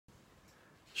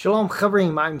Shalom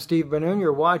Chavrim, I'm Steve Ben-Nun.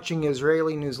 You're watching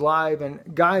Israeli News Live. And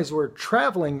guys, we're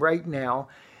traveling right now.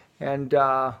 And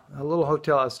a little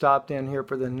hotel I stopped in here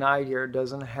for the night here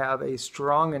doesn't have a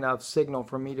strong enough signal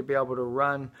for me to be able to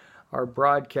run our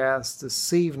broadcast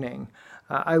this evening.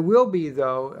 I will be,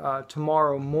 though,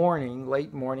 tomorrow morning,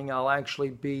 late morning, I'll actually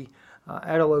be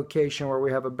at a location where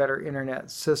we have a better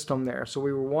internet system there. So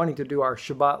we were wanting to do our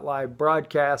Shabbat live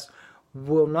broadcast.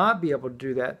 Will not be able to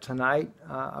do that tonight.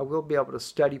 I will be able to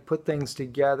study, put things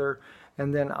together,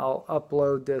 and then I'll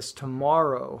upload this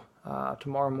tomorrow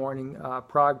morning,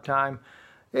 Prague time.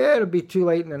 It'll be too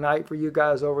late in the night for you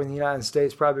guys over in the United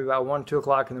States, probably about 1, 2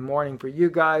 o'clock in the morning for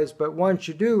you guys. But once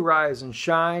you do rise and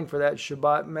shine for that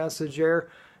Shabbat message there,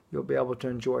 you'll be able to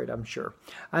enjoy it, I'm sure.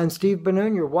 I'm Steve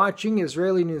Ben-Nun. You're watching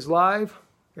Israeli News Live.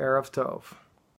 Erev Tov.